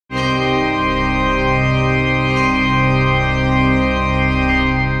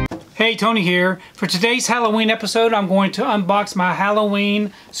Hey, Tony here. For today's Halloween episode, I'm going to unbox my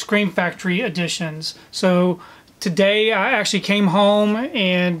Halloween Scream Factory editions. So today I actually came home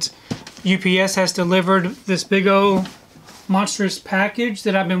and UPS has delivered this big old monstrous package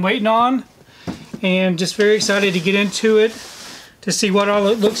that I've been waiting on. And just very excited to get into it to see what all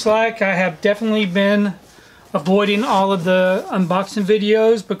it looks like. I have definitely been avoiding all of the unboxing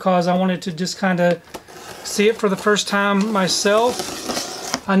videos because I wanted to just kind of see it for the first time myself.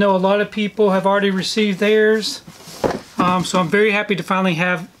 I know a lot of people have already received theirs, so I'm very happy to finally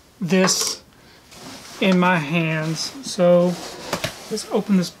have this in my hands. So let's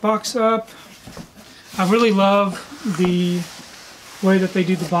open this box up. I really love the way that they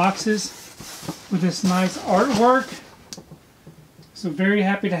do the boxes with this nice artwork. So very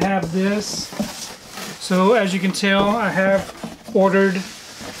happy to have this. So as you can tell, I have ordered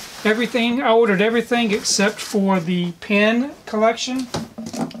everything. I ordered everything except for the pen collection.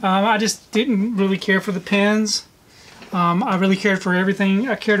 I just didn't really care for the pens. I really cared for everything.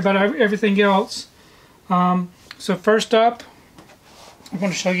 I cared about everything else. So first up, I'm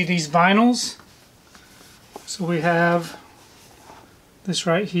going to show you these vinyls. So we have this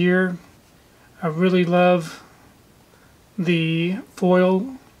right here. I really love the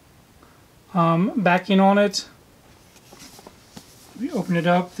foil backing on it. We open it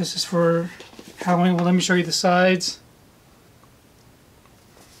up. This is for Halloween. Well, let me show you the sides.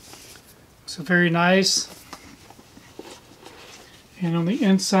 So very nice. And on the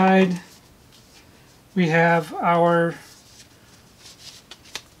inside, we have our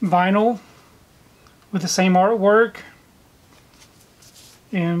vinyl with the same artwork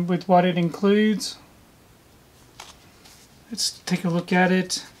and with what it includes. Let's take a look at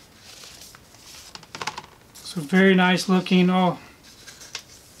it. So very nice looking. Oh,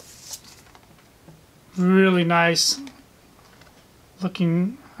 really nice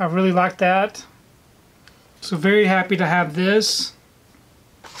looking. I really like that. So very happy to have this.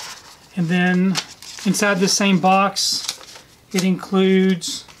 And then inside this same box, it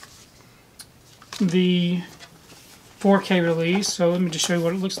includes the 4K release. So let me just show you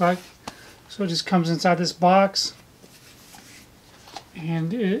what it looks like. So it just comes inside this box.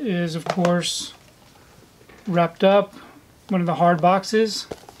 And it is, of course, wrapped up, one of the hard boxes.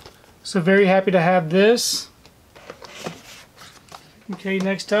 So very happy to have this. Okay,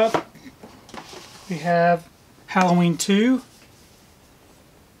 next up we have Halloween 2.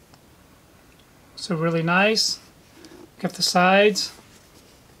 So really nice. Got the sides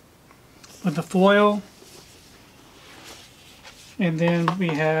with the foil. And then we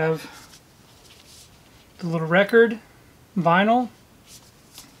have the little record vinyl.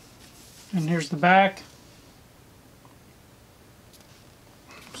 And here's the back.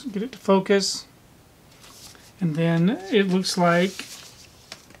 Just get it to focus. And then it looks like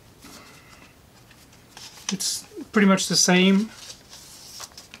it's pretty much the same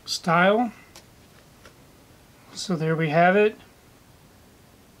style. So there we have it.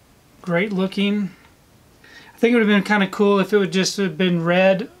 Great looking. I think it would have been kind of cool if it would just have been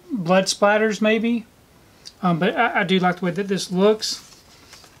red blood splatters maybe. But I do like the way that this looks.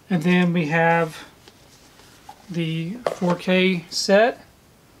 And then we have the 4K set.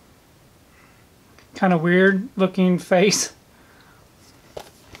 Kind of weird looking face,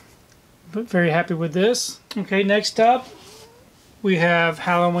 but very happy with this. Okay, next up we have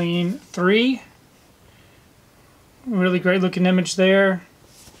Halloween 3. Really great looking image there.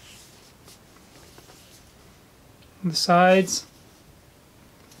 On the sides.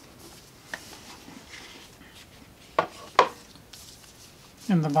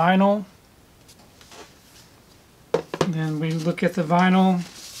 And the vinyl. And then we look at the vinyl,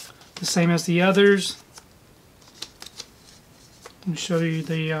 the same as the others. Let me show you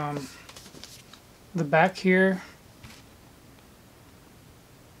the back here.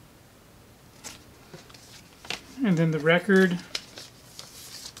 And then the record.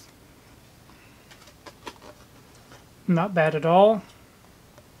 Not bad at all.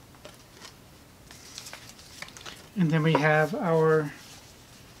 And then we have our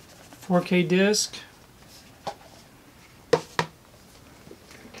 4K disc.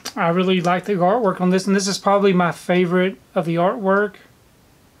 I really like the artwork on this, and this is probably my favorite of the artwork.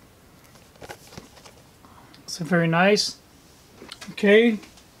 So very nice. Okay,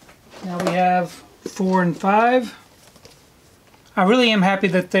 now we have 4 and 5. I really am happy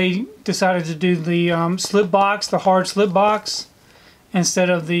that they decided to do the slip box, the hard slip box, instead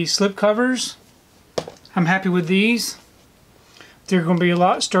of the slip covers. I'm happy with these. They're going to be a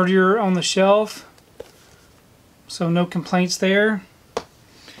lot sturdier on the shelf, so no complaints there.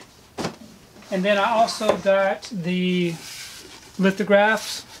 And then I also got the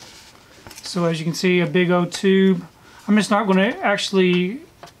lithographs So as you can see, a big old tube. I'm just not going to actually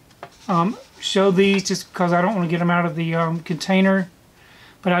show these just because I don't want to get them out of the container.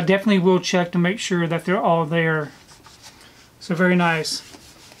 But I definitely will check to make sure that they're all there. So very nice.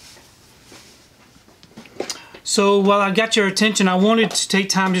 So while I got your attention, I wanted to take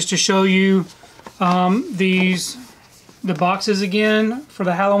time just to show you the boxes again for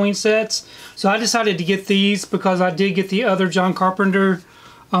the Halloween sets. So I decided to get these because I did get the other John Carpenter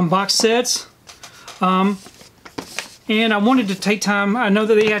box sets. And I wanted to take time. I know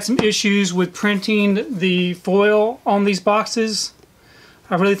that they had some issues with printing the foil on these boxes.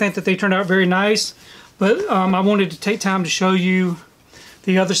 I really think that they turned out very nice. But I wanted to take time to show you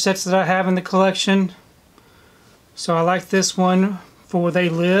the other sets that I have in the collection. So I like this one for They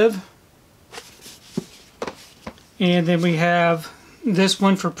Live. And then we have this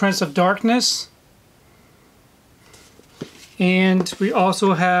one for Prince of Darkness. And we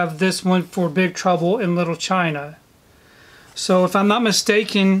also have this one for Big Trouble in Little China. So if I'm not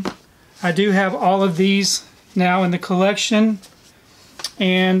mistaken, I do have all of these now in the collection.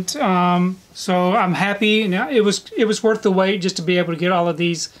 And so I'm happy. Now it was worth the wait just to be able to get all of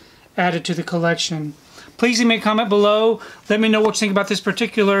these added to the collection. Please leave me a comment below. Let me know what you think about this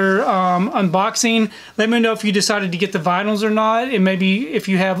particular unboxing. Let me know if you decided to get the vinyls or not, and maybe if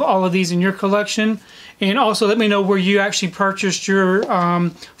you have all of these in your collection. And also let me know where you actually purchased your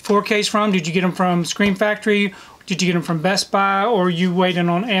 4Ks from. Did you get them from Screen Factory? Did you get them from Best Buy, or you waiting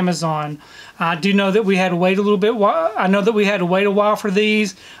on Amazon? I do know that we had to wait a little bit. I know that we had to wait a while for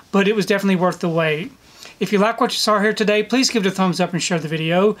these, but it was definitely worth the wait. If you like what you saw here today, please give it a thumbs up and share the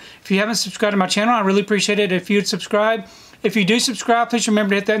video. If you haven't subscribed to my channel, I really appreciate it if you'd subscribe. If you do subscribe, please remember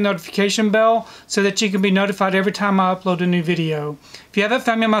to hit that notification bell so that you can be notified every time I upload a new video. If you haven't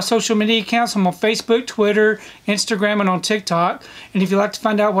found me on my social media accounts, I'm on Facebook, Twitter, Instagram, and on TikTok. And if you'd like to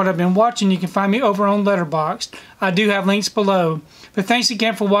find out what I've been watching, you can find me over on Letterboxd. I do have links below. But thanks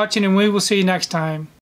again for watching, and we will see you next time.